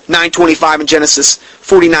 Daniel 9:25 and Genesis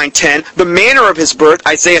 49:10, the manner of his birth,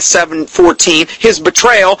 Isaiah 7:14, his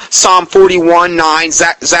betrayal, Psalm 41:9,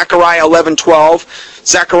 Zechariah 11:12,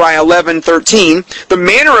 Zechariah 11:13, the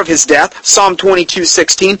manner of his death, Psalm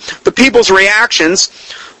 22:16, the people's reactions,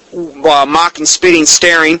 mocking, spitting,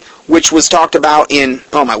 staring, which was talked about in,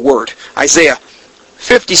 Isaiah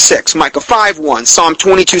 56, Micah 5:1, Psalm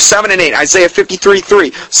 22:7 and 8, Isaiah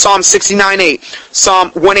 53:3, Psalm 69:8, Psalm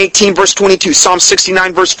 118 verse 22, Psalm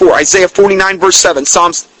 69 verse 4, Isaiah 49 verse 7,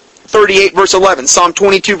 Psalm 38 verse 11, Psalm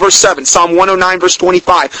 22 verse 7, Psalm 109 verse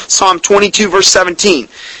 25, Psalm 22 verse 17.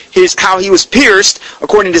 How he was pierced,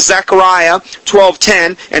 according to Zechariah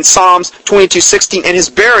 12:10 and Psalms 22:16, and his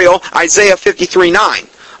burial, Isaiah 53:9.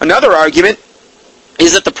 Another argument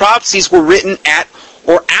is that the prophecies were written at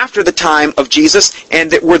or after the time of Jesus, and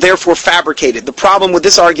that were therefore fabricated. The problem with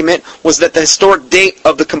this argument was that the historic date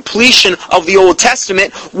of the completion of the Old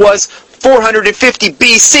Testament was 450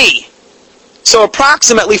 BC. So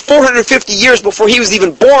approximately 450 years before he was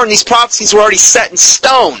even born, these prophecies were already set in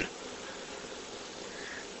stone.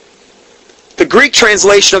 The Greek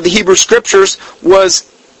translation of the Hebrew Scriptures was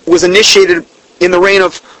initiated in the reign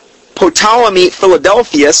of Ptolemy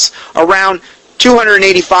Philadelphus around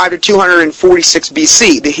 285 to 246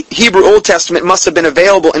 BC. The Hebrew Old Testament must have been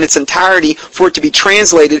available in its entirety for it to be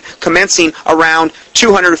translated, commencing around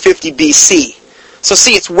 250 BC. So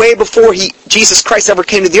see, it's way before Jesus Christ ever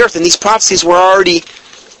came to the earth, and these prophecies were already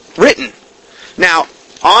written. Now,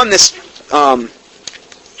 on this,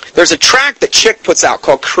 there's a tract that Chick puts out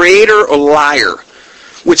called Creator or Liar,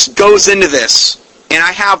 which goes into this. And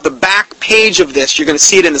I have the back page of this. You're going to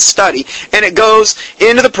see it in the study. And it goes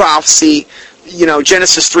into the prophecy,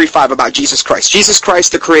 Genesis 3:5 about Jesus Christ. Jesus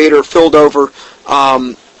Christ, the Creator, filled over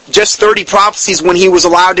just 30 prophecies when he was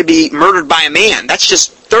allowed to be murdered by a man. That's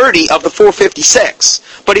just 30 of the 456.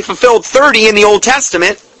 But he fulfilled 30 in the Old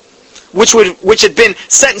Testament, which had been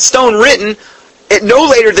set in stone, written at no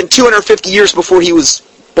later than 250 years before he was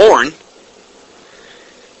born.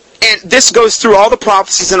 And this goes through all the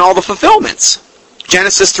prophecies and all the fulfillments.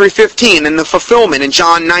 Genesis 3:15 and the fulfillment in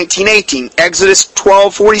John 19:18. Exodus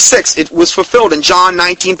 12:46, it was fulfilled in John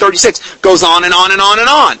 19:36. Goes on and on and on and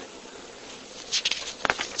on.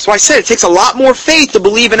 So I said it takes a lot more faith to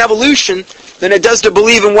believe in evolution than it does to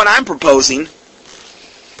believe in what I'm proposing.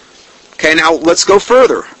 Okay, now let's go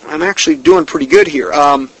further. I'm actually doing pretty good here.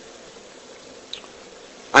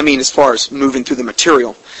 As far as moving through the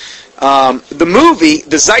material. The movie,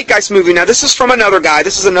 the Zeitgeist movie, now this is from another guy.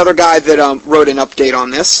 This is another guy that wrote an update on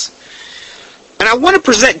this. And I want to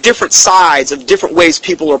present different sides of different ways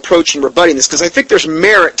people are approaching rebutting this, because I think there's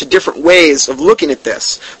merit to different ways of looking at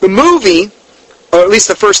this. The movie, or at least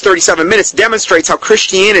the first 37 minutes, demonstrates how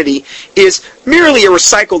Christianity is merely a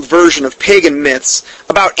recycled version of pagan myths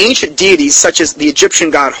about ancient deities such as the Egyptian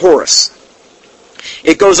god Horus.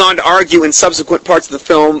 It goes on to argue in subsequent parts of the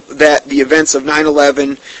film that the events of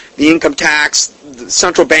 9/11, the income tax, the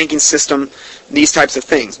central banking system, these types of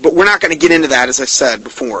things. But we're not going to get into that, as I said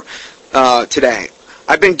before, today.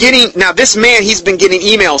 This man, he's been getting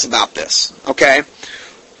emails about this, okay?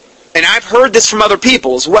 And I've heard this from other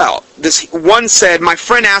people as well. This one said, my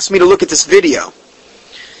friend asked me to look at this video.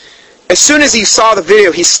 As soon as he saw the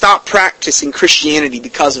video, he stopped practicing Christianity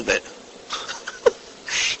because of it.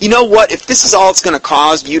 You know what? If this is all it's going to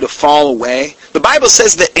cause you to fall away, the Bible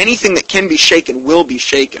says that anything that can be shaken will be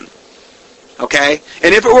shaken. Okay?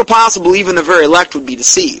 And if it were possible, even the very elect would be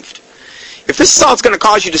deceived. If this is all it's going to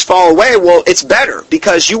cause you to fall away, well, it's better,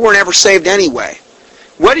 because you weren't ever saved anyway.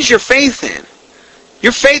 What is your faith in?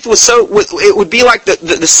 Your faith was it would be like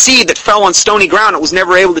the seed that fell on stony ground. It was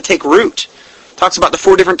never able to take root. It talks about the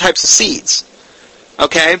 4 different types of seeds.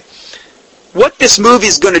 Okay? What this movie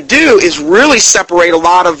is going to do is really separate a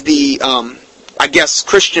lot of the,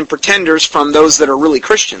 Christian pretenders from those that are really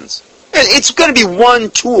Christians. And it's going to be one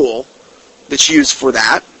tool that's used for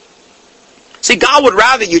that. See, God would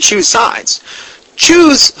rather you choose sides.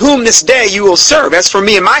 Choose whom this day you will serve. As for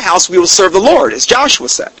me and my house, we will serve the Lord, as Joshua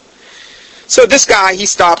said. So this guy,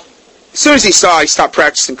 as soon as he stopped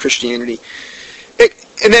practicing Christianity.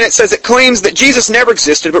 And then it says it claims that Jesus never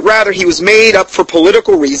existed, but rather he was made up for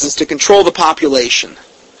political reasons to control the population.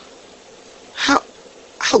 How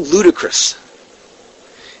ludicrous.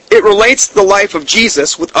 It relates the life of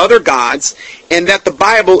Jesus with other gods, and that the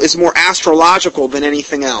Bible is more astrological than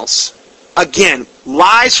anything else. Again,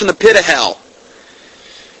 lies from the pit of hell.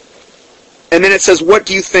 And then it says, what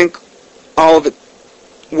do you think all of it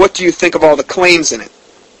what do you think of all the claims in it?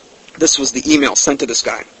 This was the email sent to this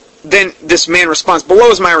guy. Then this man responds, below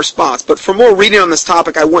is my response. But for more reading on this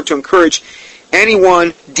topic, I want to encourage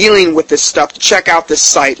anyone dealing with this stuff to check out this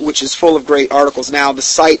site, which is full of great articles. Now, the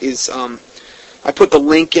site is, I put the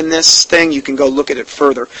link in this thing. You can go look at it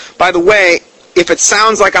further. By the way, if it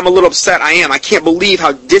sounds like I'm a little upset, I am. I can't believe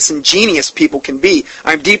how disingenuous people can be.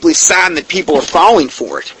 I'm deeply saddened that people are falling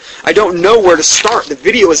for it. I don't know where to start. The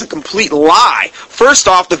video is a complete lie. First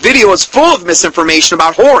off, the video is full of misinformation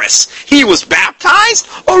about Horus. He was baptized?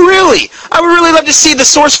 Oh, really? I would really love to see the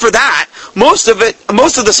source for that. Most of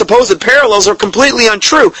the supposed parallels are completely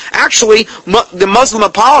untrue. Actually, the Muslim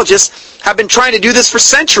apologists have been trying to do this for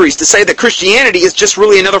centuries, to say that Christianity is just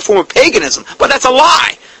really another form of paganism. But that's a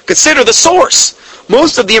lie. Consider the source.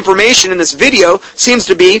 Most of the information in this video seems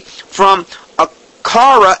to be from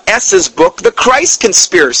Kara S.'s book, The Christ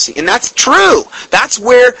Conspiracy. And that's true. That's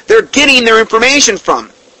where they're getting their information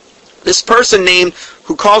from. This person named,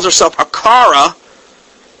 who calls herself Akara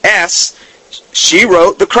S., she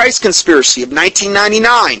wrote The Christ Conspiracy of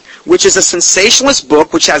 1999, which is a sensationalist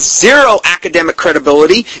book which has zero academic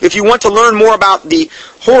credibility. If you want to learn more about the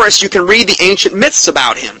Horus, you can read the ancient myths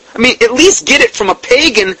about him. I mean, at least get it from a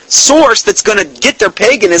pagan source that's going to get their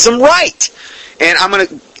paganism right.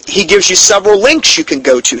 And he gives you several links you can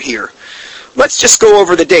go to here. Let's just go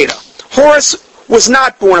over the data. Horus was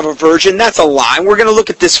not born of a virgin. That's a lie. We're going to look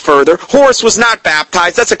at this further. Horus was not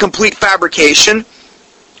baptized. That's a complete fabrication.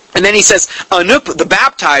 And then he says, Anup the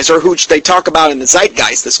baptizer, which they talk about in the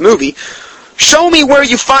Zeitgeist, this movie, show me where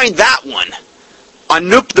you find that one.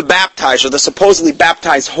 Anup the baptizer, the supposedly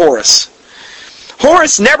baptized Horus.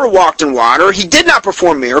 Horus never walked in water. He did not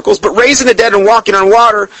perform miracles, but raising the dead and walking on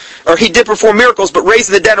water, or he did perform miracles, but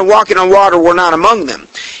raising the dead and walking on water were not among them.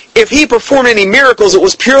 If he performed any miracles, it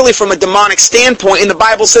was purely from a demonic standpoint, and the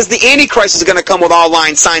Bible says the Antichrist is going to come with all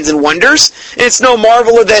lying signs and wonders, and it's no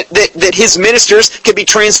marvel that his ministers can be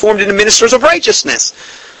transformed into ministers of righteousness.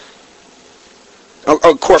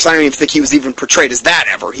 Of course, I don't even think he was even portrayed as that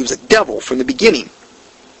ever. He was a devil from the beginning.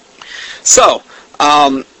 So,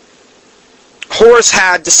 Horus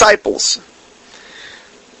had disciples.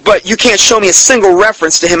 But you can't show me a single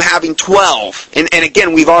reference to him having 12. And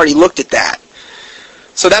again, we've already looked at that.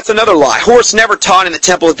 So that's another lie. Horus never taught in the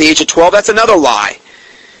temple at the age of 12. That's another lie.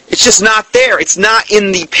 It's just not there. It's not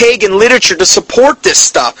in the pagan literature to support this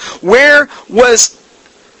stuff. Where was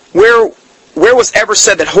ever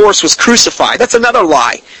said that Horus was crucified? That's another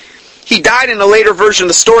lie. He died in a later version of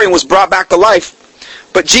the story and was brought back to life.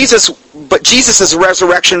 But Jesus'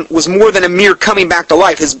 resurrection was more than a mere coming back to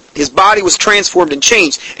life. His body was transformed and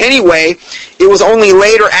changed. Anyway, it was only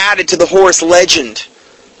later added to the Horus legend.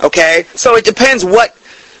 Okay? So it depends what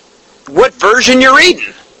version you're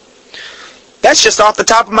reading. That's just off the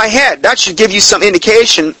top of my head. That should give you some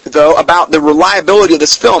indication, though, about the reliability of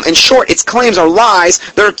this film. In short, its claims are lies.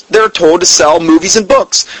 They're told to sell movies and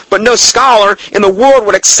books. But no scholar in the world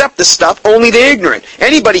would accept this stuff, only the ignorant.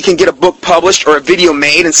 Anybody can get a book published or a video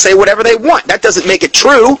made and say whatever they want. That doesn't make it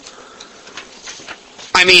true.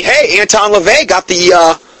 I mean, hey, Anton LaVey got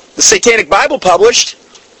the Satanic Bible published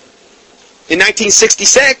in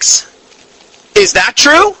 1966. Is that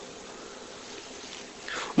true?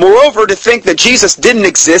 Moreover, to think that Jesus didn't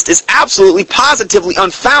exist is absolutely, positively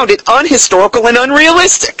unfounded, unhistorical, and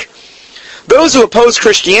unrealistic. Those who opposed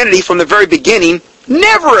Christianity from the very beginning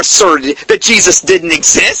never asserted that Jesus didn't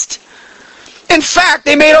exist. In fact,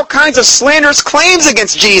 they made all kinds of slanderous claims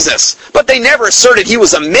against Jesus, but they never asserted he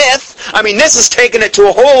was a myth. I mean, this is taking it to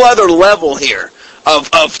a whole other level here of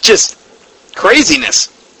just craziness.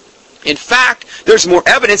 In fact, there's more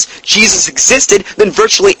evidence Jesus existed than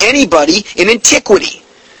virtually anybody in antiquity.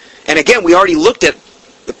 And again, we already looked at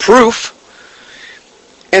the proof.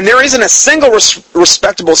 And there isn't a single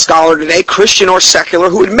respectable scholar today, Christian or secular,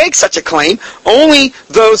 who would make such a claim. Only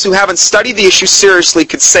those who haven't studied the issue seriously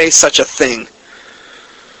could say such a thing.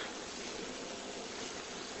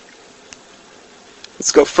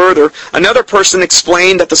 Let's go further. Another person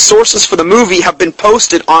explained that the sources for the movie have been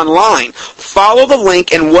posted online. Follow the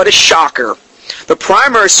link, and what a shocker. The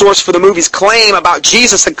primary source for the movie's claim about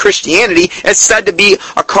Jesus and Christianity is said to be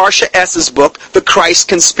Akarsha S.'s book, The Christ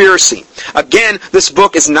Conspiracy. Again, this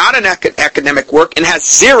book is not an academic work and has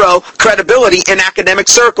zero credibility in academic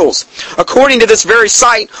circles. According to this very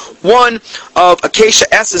site, one of Akarsha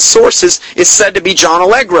S.'s sources is said to be John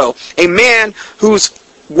Allegro, a man whose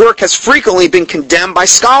work has frequently been condemned by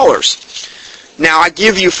scholars. Now, I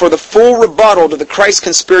give you, for the full rebuttal to the Christ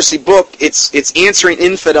Conspiracy book, it's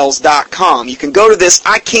answeringinfidels.com. You can go to this.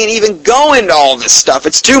 I can't even go into all this stuff.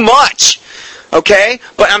 It's too much. Okay?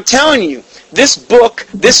 But I'm telling you, this book,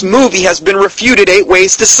 this movie has been refuted 8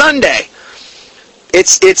 ways to Sunday.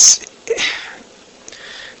 It's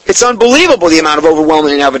unbelievable the amount of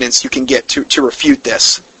overwhelming evidence you can get to refute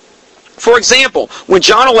this. For example, when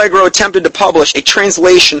John Allegro attempted to publish a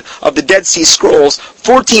translation of the Dead Sea Scrolls,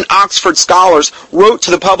 14 Oxford scholars wrote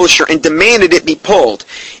to the publisher and demanded it be pulled.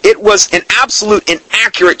 It was an absolute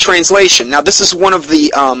inaccurate translation. Now, this is one of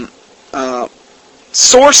the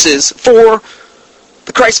sources for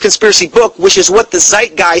the Christ Conspiracy book, which is what the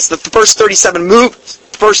Zeitgeist, the first 37 minutes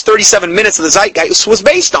of the Zeitgeist was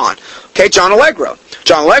based on. Okay, John Allegro.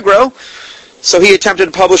 So he attempted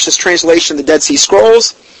to publish this translation of the Dead Sea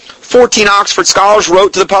Scrolls. 14 Oxford scholars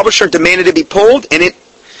wrote to the publisher and demanded it be pulled, and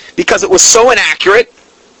because it was so inaccurate,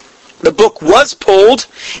 the book was pulled,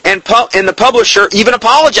 and the publisher even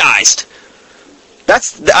apologized.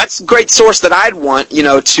 That's a great source that I'd want,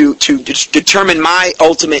 to determine my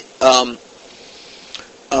ultimate,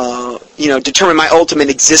 determine my ultimate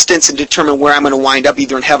existence and determine where I'm going to wind up,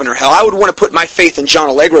 either in heaven or hell. I would want to put my faith in John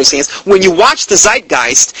Allegro's hands. When you watch the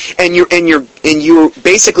Zeitgeist and you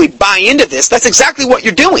basically buy into this, that's exactly what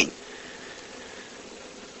you're doing.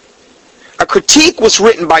 A critique was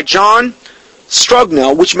written by John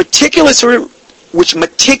Strugnell, which meticulously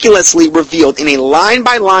revealed in a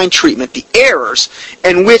line-by-line treatment the errors,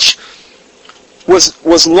 and which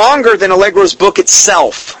was longer than Allegro's book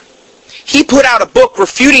itself. He put out a book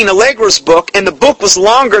refuting Allegro's book, and the book was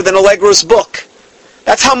longer than Allegro's book.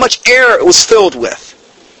 That's how much error it was filled with.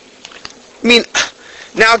 I mean,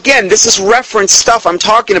 now again, this is reference stuff I'm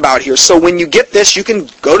talking about here, so when you get this, you can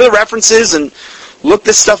go to the references and look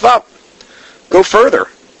this stuff up. Go further.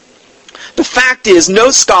 The fact is, no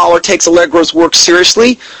scholar takes Allegro's work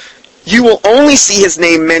seriously. You will only see his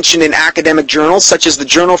name mentioned in academic journals, such as the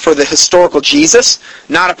Journal for the Historical Jesus,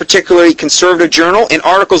 not a particularly conservative journal, in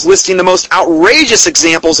articles listing the most outrageous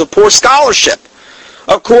examples of poor scholarship.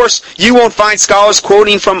 Of course, you won't find scholars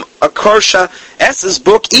quoting from Acacia S.'s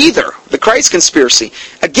book either, The Christ Conspiracy.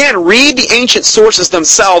 Again, read the ancient sources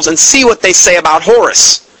themselves and see what they say about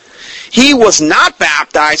Horus. He was not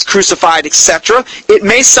baptized, crucified, etc. It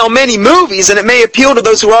may sell many movies, and it may appeal to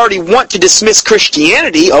those who already want to dismiss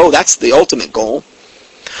Christianity. Oh, that's the ultimate goal.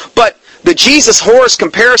 But the Jesus-Horus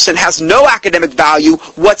comparison has no academic value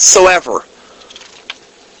whatsoever.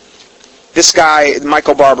 This guy,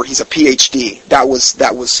 Michael Barber, he's a PhD. That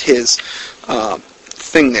was his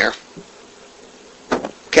thing there.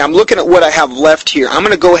 Okay, I'm looking at what I have left here. I'm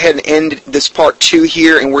going to go ahead and end this part 2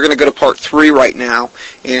 here, and we're going to go to part 3 right now,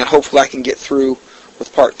 and hopefully I can get through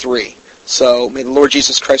with part 3. So may the Lord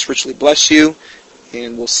Jesus Christ richly bless you,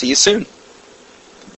 and we'll see you soon.